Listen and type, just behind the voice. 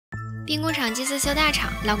兵工厂祭祀修大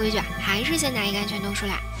厂，老规矩，还是先拿一个安全洞出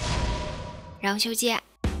来，然后修街。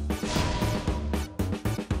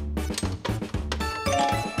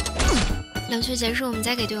冷却结束，我们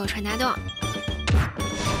再给队友传大洞。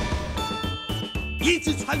一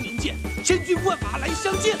支穿云箭，千军万马来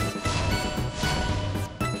相见。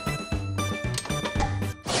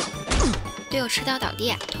队友持刀倒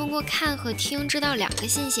地，通过看和听知道2个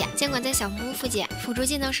信息。监管在小木屋附近，辅助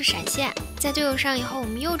技能是闪现。在队友上以后，我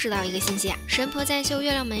们又知道一个信息：神婆在修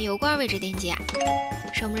月亮门油罐位置电击。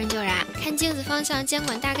守门人救人，看镜子方向，监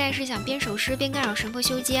管大概是想边守尸边干扰神婆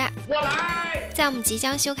修街。我来！在我们即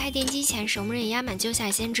将修开电击前，守门人压满救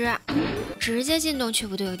下先知，直接进洞去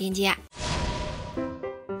补队友电击。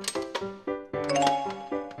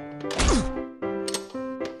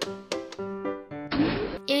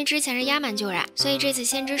因为之前是压满救人，所以这次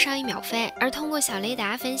先知上1秒飞。而通过小雷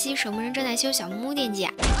达分析，守门人正在修小木屋电击。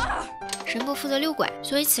神婆负责遛鬼，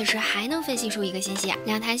所以此时还能分析出一个信息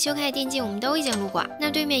：2台修开的电击我们都已经路过，那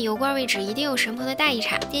对面油罐位置一定有神婆的大遗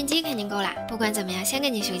产，电击肯定够了。不管怎么样，先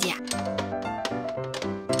赶紧修机。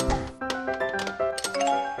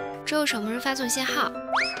之后守门人发送信号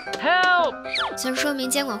 ，Help， 此说明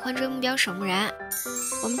监管换追目标守门人。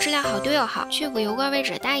我们治疗好队友后，去补油罐位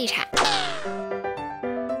置的大遗产。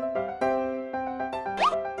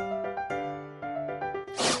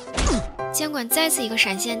监管再次一个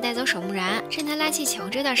闪现带走守墓人，趁他拉气球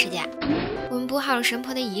这段时间，我们补好了神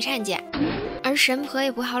婆的遗产界，而神婆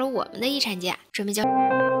也补好了我们的遗产界，准备交。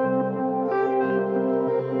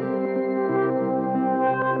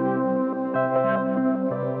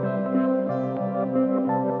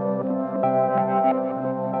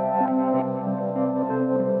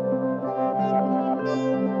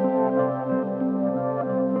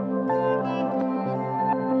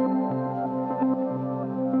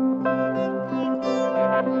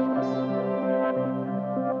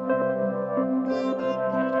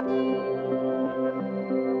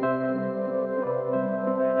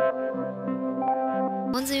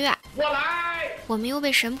王子月，我来！我们又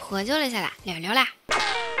被神婆救了下来，溜啦！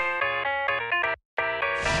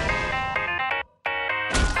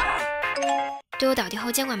队友倒地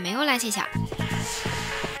后，监管没有拉气球，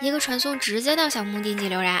一个传送直接到小木电击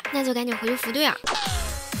留人，那就赶紧回去扶队友。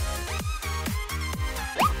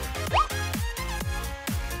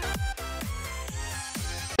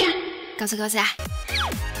告辞告辞！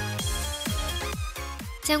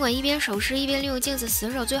监管一边守尸一边利用镜子死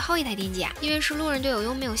守最后一台电击，因为是路人队友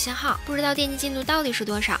又没有信号，不知道电击进度到底是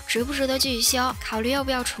多少，值不值得继续修，考虑要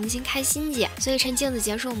不要重新开新机，所以趁镜子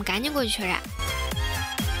结束，我们赶紧过去确认。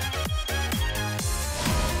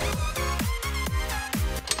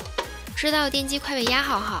知道电击快被压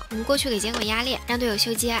好后，我们过去给监管压力，让队友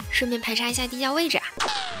修机，顺便排查一下地窖位置。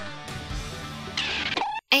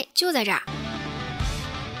哎，就在这儿。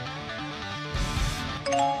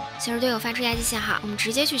随着队友发出压击信号，我们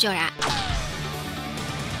直接去救人。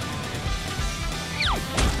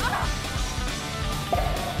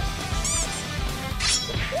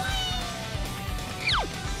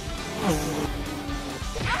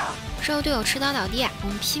之后队友持刀倒地，我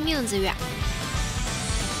们拼命自愈，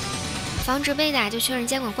防止被打就确认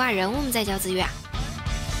监管挂人，我们再交自愈。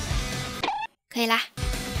可以啦。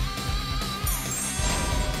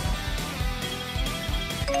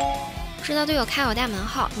知道队友开好大门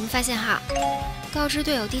后，我们发信号，告知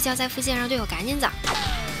队友地窖在附近，让队友赶紧走。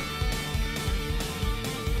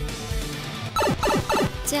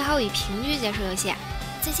最后以平局结束游戏，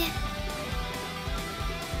再见。